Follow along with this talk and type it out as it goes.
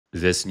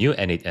This new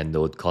n8n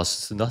node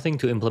costs nothing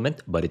to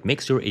implement, but it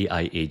makes your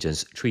AI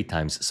agents 3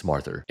 times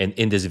smarter. And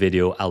in this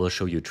video, I will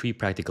show you 3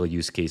 practical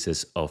use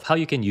cases of how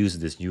you can use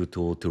this new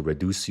tool to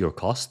reduce your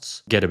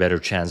costs, get a better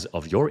chance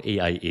of your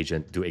AI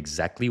agent do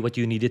exactly what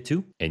you need it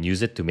to, and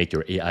use it to make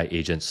your AI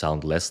agent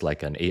sound less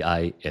like an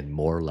AI and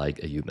more like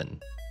a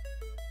human.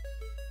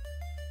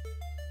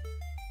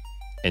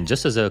 And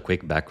just as a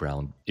quick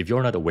background, if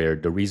you're not aware,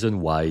 the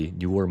reason why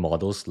newer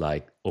models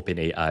like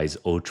OpenAI's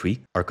O3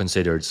 are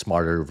considered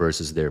smarter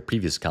versus their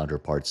previous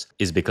counterparts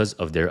is because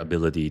of their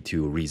ability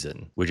to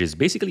reason, which is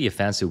basically a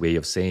fancy way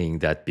of saying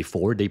that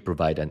before they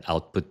provide an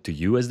output to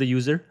you as the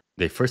user,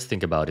 they first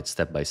think about it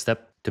step by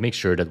step to make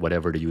sure that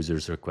whatever the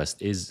user's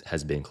request is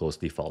has been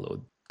closely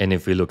followed. And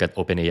if we look at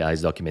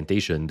OpenAI's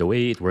documentation, the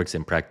way it works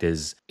in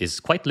practice is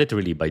quite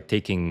literally by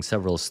taking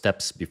several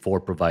steps before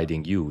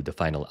providing you the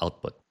final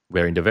output.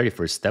 Where in the very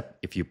first step,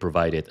 if you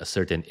provide it a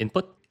certain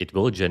input, it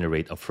will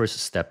generate a first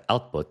step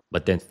output,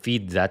 but then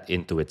feed that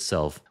into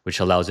itself,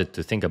 which allows it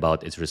to think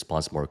about its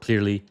response more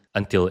clearly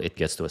until it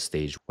gets to a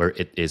stage where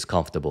it is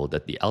comfortable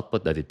that the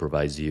output that it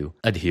provides you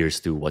adheres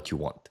to what you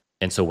want.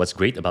 And so what's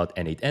great about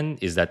n8n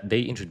is that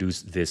they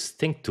introduced this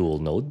think tool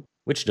node,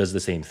 which does the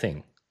same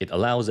thing. It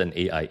allows an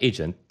AI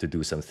agent to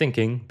do some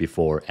thinking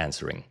before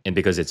answering. And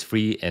because it's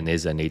free and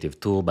is a native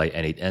tool by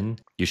n8n,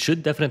 you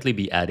should definitely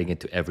be adding it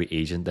to every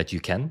agent that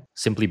you can,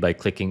 simply by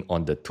clicking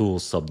on the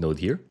Tools subnode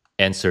here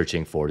and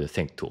searching for the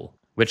Think tool.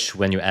 Which,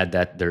 when you add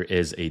that, there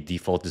is a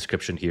default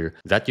description here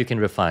that you can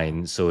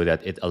refine so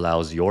that it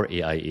allows your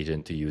AI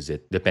agent to use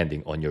it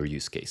depending on your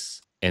use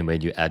case. And when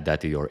you add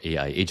that to your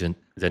AI agent,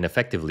 then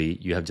effectively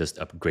you have just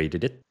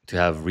upgraded it to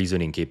have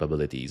reasoning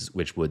capabilities,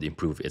 which would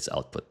improve its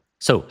output.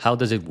 So how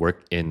does it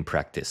work in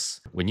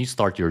practice? When you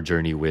start your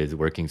journey with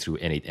working through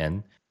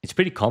n8n, it's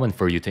pretty common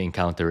for you to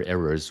encounter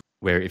errors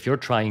where if you're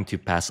trying to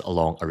pass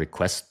along a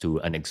request to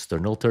an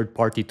external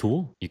third-party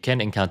tool, you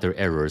can encounter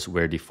errors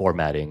where the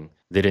formatting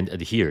didn't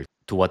adhere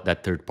to what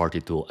that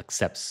third-party tool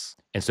accepts.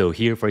 And so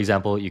here, for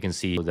example, you can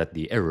see that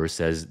the error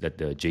says that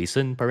the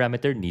JSON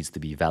parameter needs to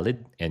be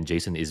valid, and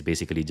JSON is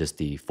basically just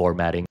the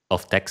formatting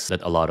of text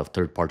that a lot of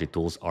third-party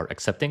tools are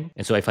accepting.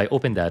 And so if I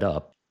open that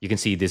up, you can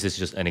see this is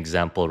just an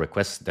example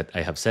request that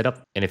I have set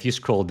up. And if you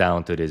scroll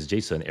down to this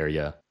JSON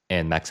area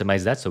and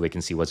maximize that so we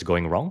can see what's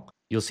going wrong,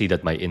 you'll see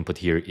that my input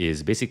here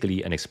is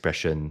basically an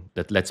expression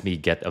that lets me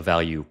get a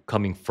value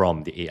coming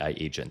from the AI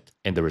agent.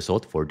 And the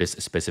result for this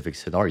specific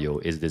scenario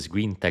is this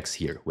green text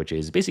here, which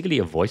is basically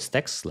a voice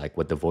text, like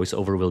what the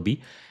voiceover will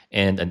be,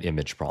 and an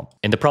image prompt.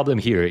 And the problem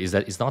here is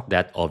that it's not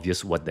that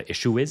obvious what the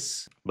issue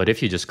is. But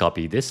if you just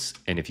copy this,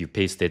 and if you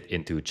paste it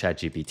into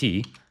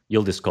ChatGPT,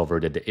 you'll discover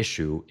that the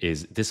issue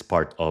is this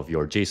part of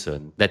your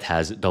JSON that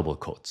has double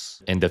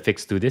quotes. And the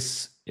fix to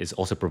this is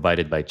also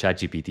provided by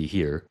ChatGPT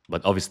here.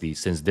 But obviously,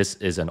 since this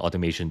is an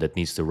automation that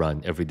needs to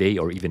run every day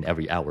or even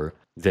every hour,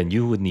 then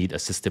you would need a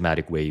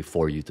systematic way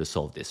for you to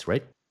solve this,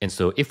 right? And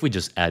so if we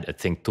just add a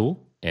think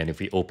tool, and if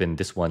we open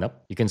this one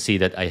up, you can see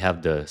that I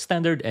have the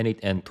standard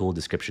n8n tool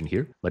description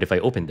here. But if I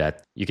open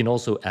that, you can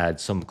also add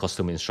some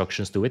custom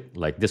instructions to it,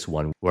 like this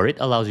one, where it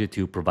allows you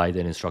to provide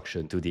an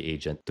instruction to the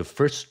agent to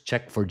first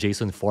check for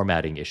JSON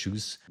formatting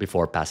issues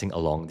before passing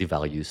along the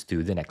values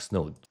to the next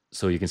node.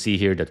 So you can see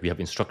here that we have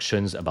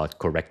instructions about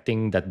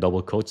correcting that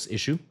double quotes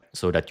issue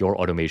so that your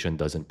automation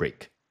doesn't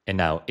break. And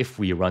now if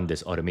we run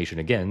this automation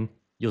again,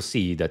 you'll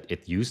see that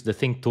it used the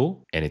think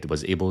tool and it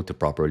was able to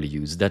properly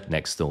use that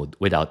next node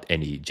without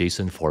any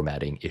JSON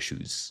formatting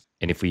issues.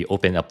 And if we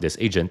open up this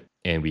agent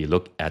and we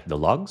look at the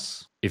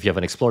logs, if you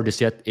haven't explored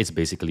this yet, it's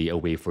basically a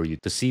way for you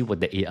to see what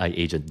the AI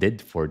agent did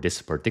for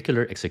this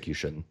particular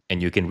execution.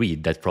 And you can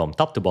read that from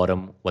top to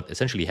bottom, what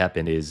essentially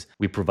happened is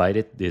we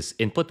provided this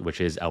input,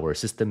 which is our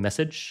system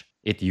message.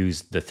 It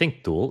used the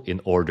think tool in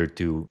order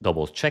to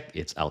double check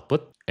its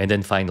output. And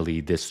then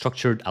finally, this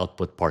structured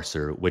output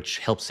parser, which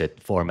helps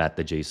it format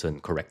the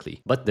JSON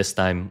correctly. But this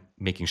time,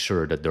 making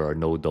sure that there are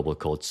no double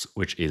quotes,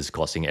 which is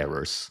causing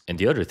errors. And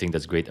the other thing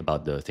that's great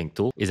about the think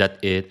tool is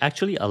that it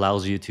actually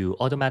allows you to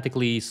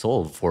automatically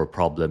solve for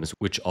problems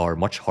which are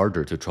much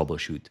harder to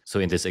troubleshoot. So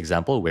in this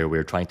example, where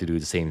we're trying to do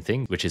the same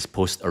thing, which is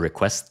post a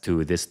request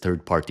to this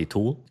third-party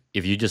tool,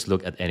 if you just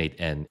look at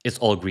n8n, it's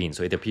all green.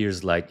 So it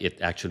appears like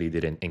it actually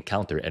didn't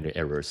encounter any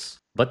errors.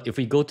 But if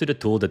we go to the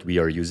tool that we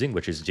are using,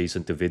 which is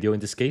JSON to video in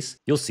this case,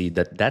 you'll see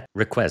that that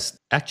request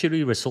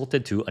actually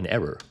resulted to an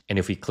error. And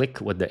if we click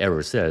what the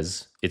error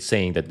says, it's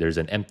saying that there's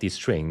an empty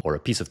string or a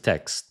piece of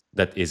text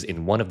that is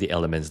in one of the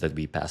elements that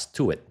we passed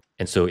to it.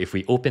 And so if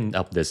we open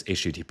up this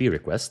HTTP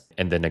request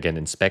and then again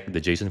inspect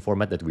the JSON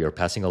format that we are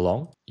passing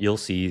along, you'll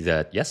see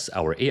that yes,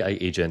 our AI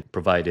agent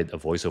provided a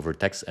voiceover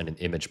text and an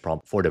image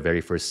prompt for the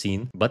very first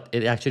scene, but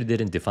it actually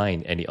didn't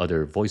define any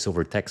other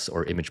voiceover text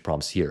or image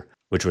prompts here,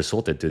 which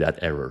resulted to that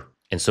error.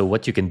 And so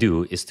what you can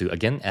do is to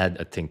again add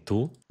a think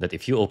tool that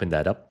if you open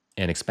that up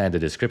and expand the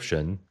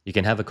description, you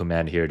can have a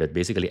command here that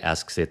basically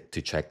asks it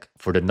to check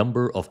for the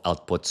number of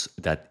outputs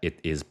that it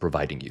is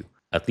providing you.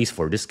 At least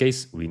for this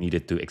case, we need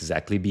it to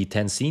exactly be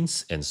 10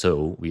 scenes, and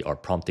so we are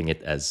prompting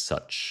it as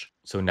such.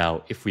 So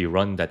now if we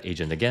run that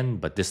agent again,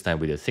 but this time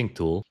with the think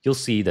tool, you'll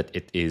see that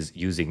it is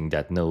using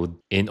that node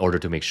in order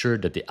to make sure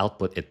that the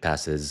output it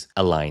passes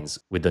aligns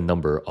with the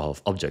number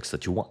of objects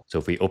that you want. So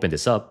if we open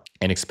this up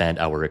and expand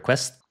our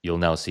request, you'll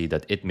now see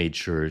that it made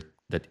sure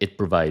that it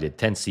provided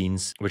 10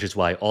 scenes, which is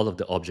why all of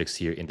the objects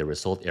here in the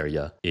result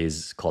area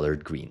is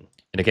colored green.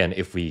 And again,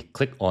 if we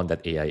click on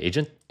that AI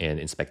agent and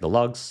inspect the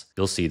logs,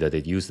 you'll see that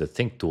it used the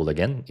think tool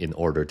again in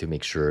order to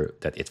make sure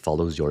that it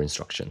follows your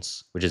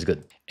instructions, which is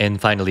good. And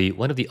finally,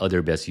 one of the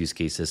other best use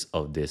cases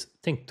of this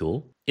think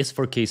tool is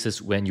for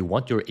cases when you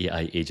want your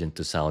AI agent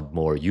to sound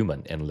more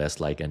human and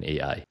less like an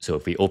AI. So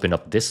if we open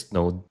up this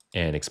node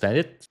and expand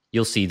it,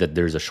 you'll see that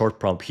there's a short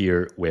prompt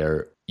here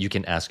where you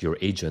can ask your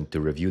agent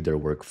to review their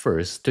work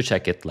first to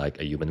check it like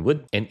a human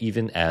would, and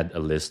even add a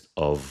list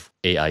of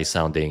AI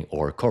sounding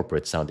or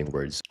corporate sounding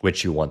words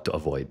which you want to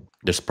avoid.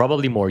 There's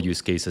probably more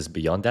use cases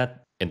beyond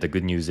that. And the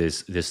good news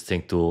is this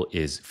think tool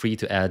is free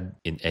to add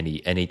in any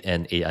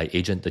n8n AI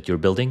agent that you're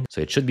building.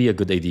 So it should be a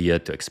good idea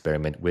to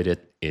experiment with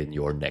it in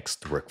your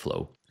next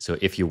workflow. So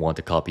if you want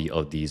a copy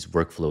of these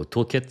workflow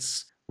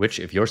toolkits, which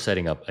if you're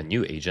setting up a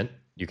new agent,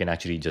 you can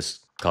actually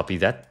just copy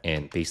that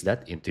and paste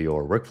that into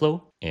your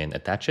workflow and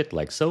attach it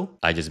like so.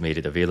 I just made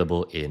it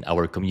available in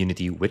our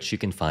community, which you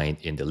can find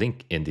in the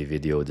link in the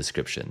video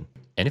description.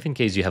 And if in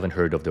case you haven't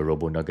heard of the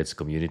RoboNuggets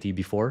community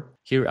before,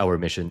 here our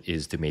mission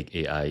is to make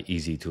AI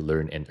easy to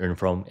learn and earn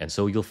from. And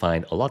so you'll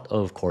find a lot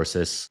of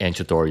courses and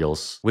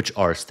tutorials, which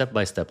are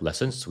step-by-step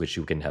lessons, which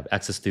you can have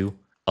access to,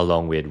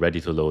 along with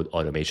ready-to-load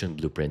automation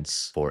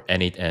blueprints for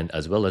n8n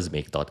as well as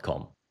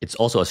make.com. It's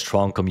also a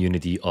strong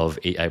community of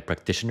AI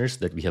practitioners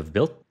that we have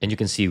built. And you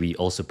can see we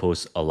also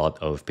post a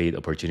lot of paid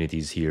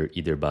opportunities here,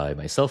 either by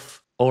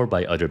myself or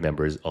by other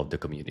members of the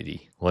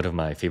community. One of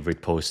my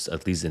favorite posts,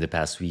 at least in the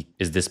past week,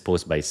 is this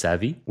post by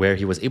Savvy, where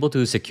he was able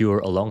to secure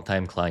a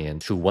long-time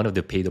client through one of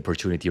the paid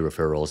opportunity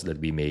referrals that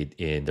we made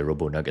in the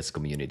RoboNuggets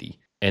community.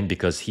 And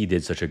because he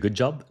did such a good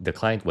job, the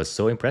client was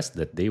so impressed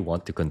that they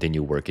want to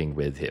continue working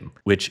with him,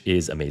 which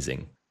is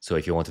amazing. So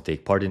if you want to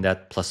take part in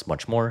that, plus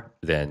much more,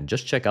 then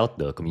just check out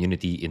the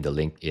community in the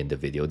link in the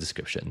video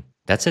description.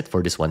 That's it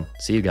for this one.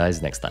 See you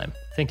guys next time.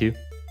 Thank you.